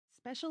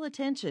special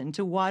attention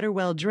to water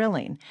well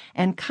drilling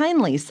and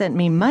kindly sent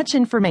me much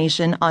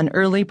information on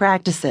early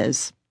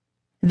practices.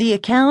 The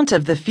account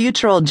of the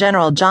futural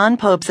General John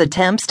Pope's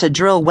attempts to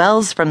drill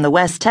wells from the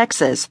West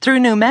Texas through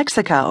New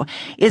Mexico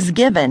is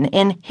given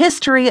in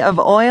History of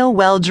Oil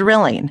Well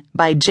Drilling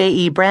by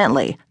J.E.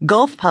 Brantley,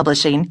 Gulf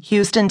Publishing,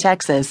 Houston,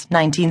 Texas,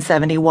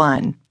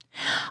 1971.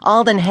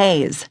 Alden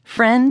Hayes,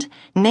 friend,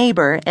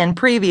 neighbor, and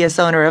previous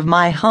owner of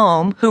my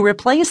home who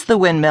replaced the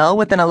windmill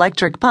with an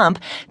electric pump,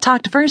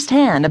 talked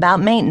firsthand about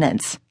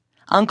maintenance.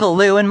 Uncle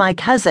Lou and my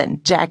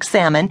cousin, Jack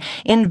Salmon,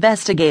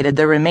 investigated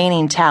the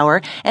remaining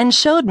tower and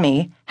showed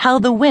me how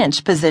the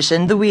winch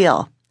positioned the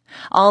wheel.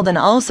 Alden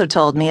also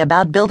told me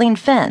about building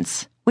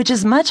fence, which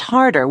is much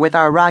harder with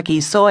our rocky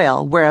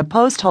soil where a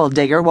post hole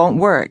digger won't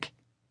work.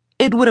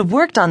 It would have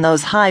worked on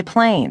those high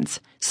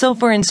plains, so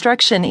for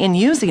instruction in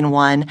using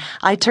one,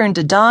 I turned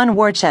to Don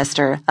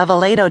Worcester of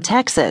Aledo,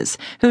 Texas,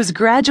 whose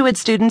graduate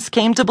students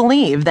came to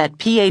believe that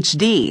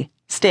PhD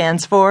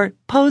stands for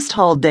post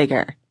hole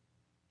digger.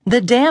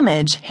 The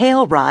damage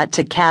hail wrought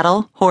to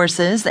cattle,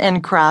 horses,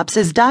 and crops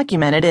is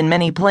documented in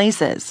many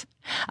places.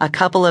 A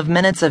couple of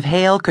minutes of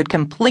hail could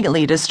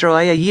completely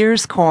destroy a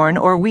year's corn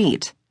or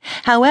wheat.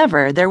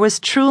 However, there was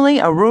truly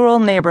a rural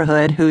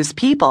neighborhood whose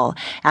people,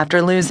 after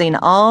losing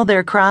all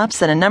their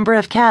crops and a number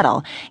of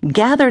cattle,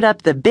 gathered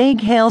up the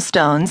big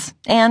hailstones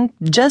and,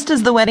 just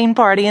as the wedding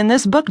party in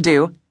this book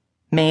do,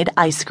 made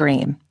ice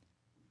cream.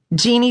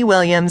 Jeanne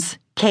Williams,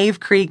 Cave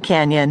Creek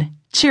Canyon,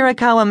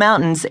 Chiricahua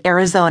Mountains,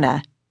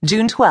 Arizona,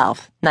 June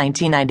 12,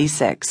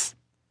 1996.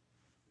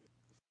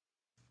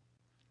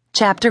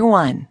 Chapter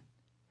 1.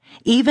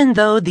 Even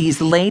though these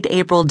late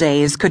April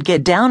days could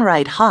get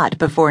downright hot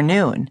before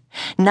noon,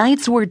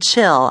 nights were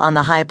chill on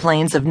the high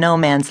plains of no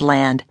man's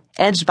land,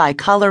 edged by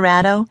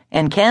Colorado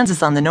and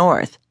Kansas on the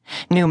north,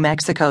 New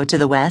Mexico to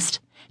the west,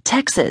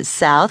 Texas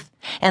south,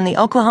 and the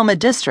Oklahoma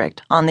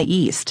District on the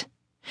east.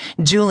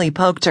 Julie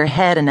poked her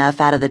head enough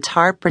out of the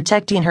tarp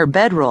protecting her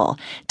bedroll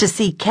to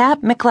see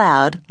Cap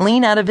McLeod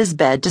lean out of his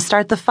bed to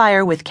start the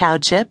fire with cow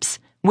chips,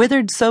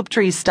 withered soap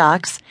tree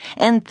stalks,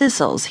 and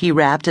thistles he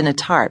wrapped in a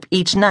tarp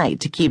each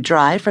night to keep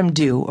dry from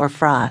dew or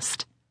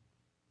frost.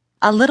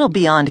 A little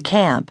beyond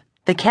camp,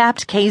 the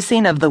capped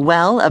casing of the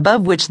well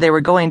above which they were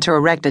going to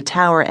erect a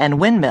tower and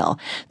windmill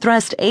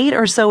thrust 8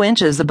 or so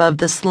inches above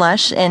the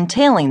slush and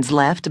tailings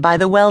left by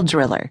the well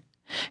driller.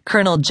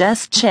 Colonel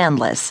Jess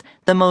Chandless,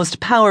 the most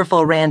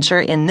powerful rancher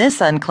in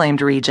this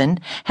unclaimed region,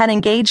 had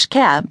engaged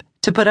Cap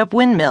to put up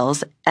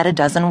windmills at a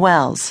dozen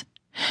wells.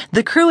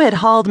 The crew had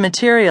hauled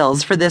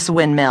materials for this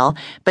windmill,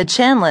 but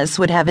Chandless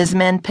would have his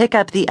men pick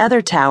up the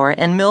other tower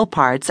and mill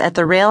parts at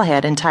the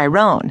railhead in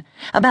Tyrone,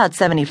 about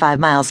 75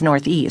 miles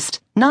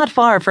northeast, not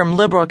far from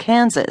Liberal,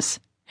 Kansas.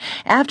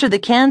 After the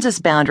Kansas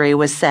boundary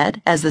was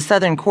set as the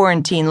southern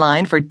quarantine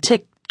line for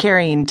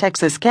tick-carrying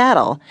Texas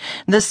cattle,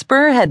 the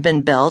spur had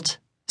been built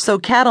so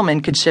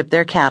cattlemen could ship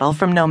their cattle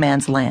from no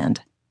man's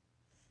land.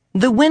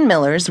 The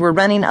windmillers were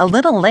running a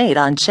little late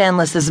on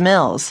Chandless's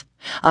mills.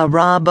 A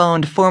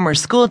raw-boned former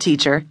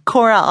schoolteacher,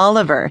 Cora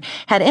Oliver,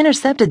 had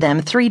intercepted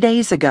them 3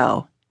 days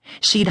ago.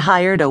 She'd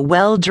hired a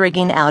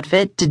well-digging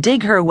outfit to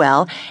dig her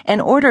well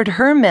and ordered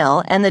her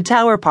mill and the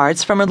tower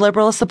parts from a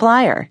liberal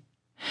supplier.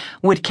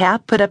 Would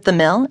Cap put up the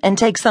mill and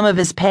take some of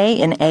his pay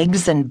in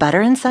eggs and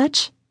butter and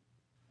such?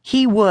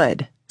 He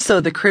would,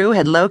 so the crew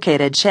had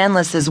located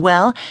Chandless's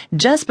well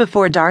just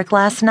before dark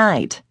last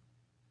night.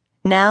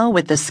 Now,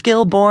 with the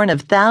skill born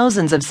of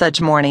thousands of such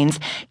mornings,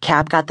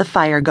 Cap got the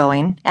fire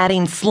going,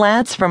 adding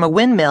slats from a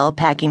windmill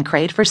packing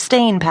crate for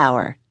staying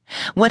power.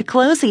 What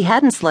clothes he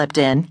hadn't slept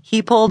in,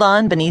 he pulled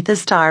on beneath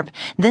his tarp,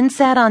 then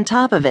sat on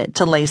top of it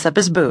to lace up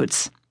his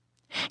boots.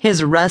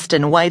 His rust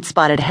and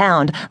white-spotted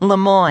hound,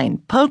 Lemoyne,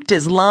 poked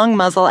his long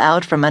muzzle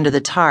out from under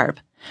the tarp,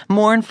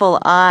 mournful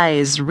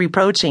eyes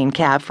reproaching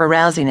Cap for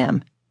rousing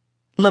him.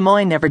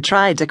 Lemoyne never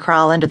tried to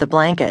crawl under the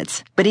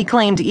blankets, but he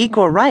claimed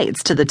equal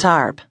rights to the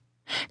tarp.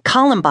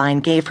 Columbine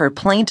gave her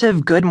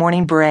plaintive good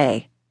morning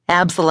bray.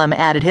 Absalom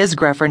added his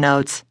gruffer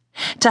notes.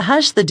 To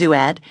hush the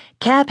duet,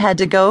 Cap had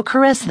to go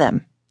caress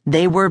them.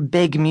 They were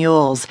big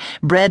mules,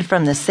 bred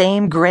from the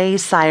same gray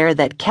sire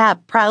that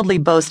Cap proudly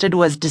boasted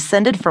was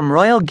descended from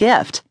royal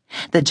gift,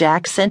 the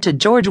jack sent to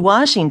George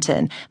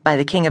Washington by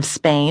the King of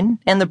Spain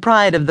and the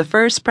pride of the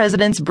first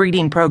president's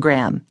breeding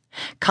program.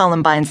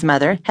 Columbine's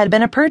mother had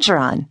been a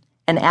Percheron,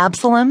 and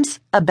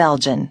Absalom's a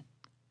Belgian.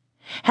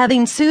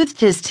 Having soothed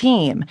his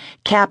team,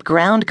 Cap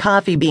ground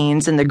coffee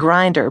beans in the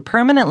grinder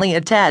permanently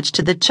attached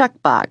to the chuck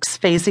box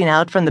facing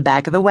out from the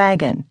back of the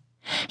wagon.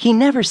 He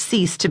never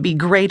ceased to be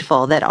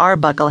grateful that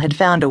Arbuckle had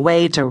found a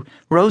way to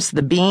roast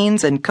the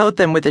beans and coat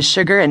them with a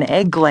sugar and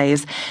egg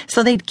glaze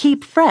so they'd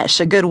keep fresh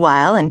a good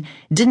while and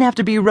didn't have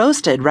to be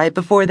roasted right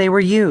before they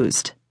were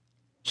used.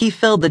 He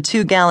filled the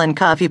 2-gallon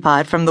coffee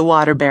pot from the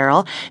water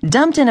barrel,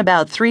 dumped in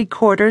about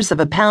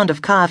 3/4 pound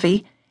of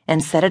coffee,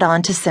 and set it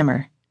on to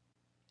simmer.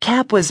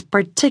 Cap was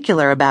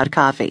particular about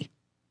coffee.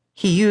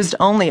 He used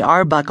only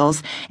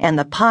Arbuckles, and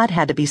the pot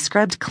had to be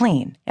scrubbed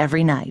clean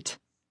every night.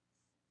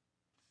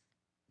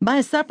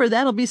 "By supper,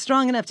 that'll be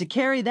strong enough to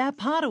carry that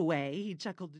pot away," he chuckled.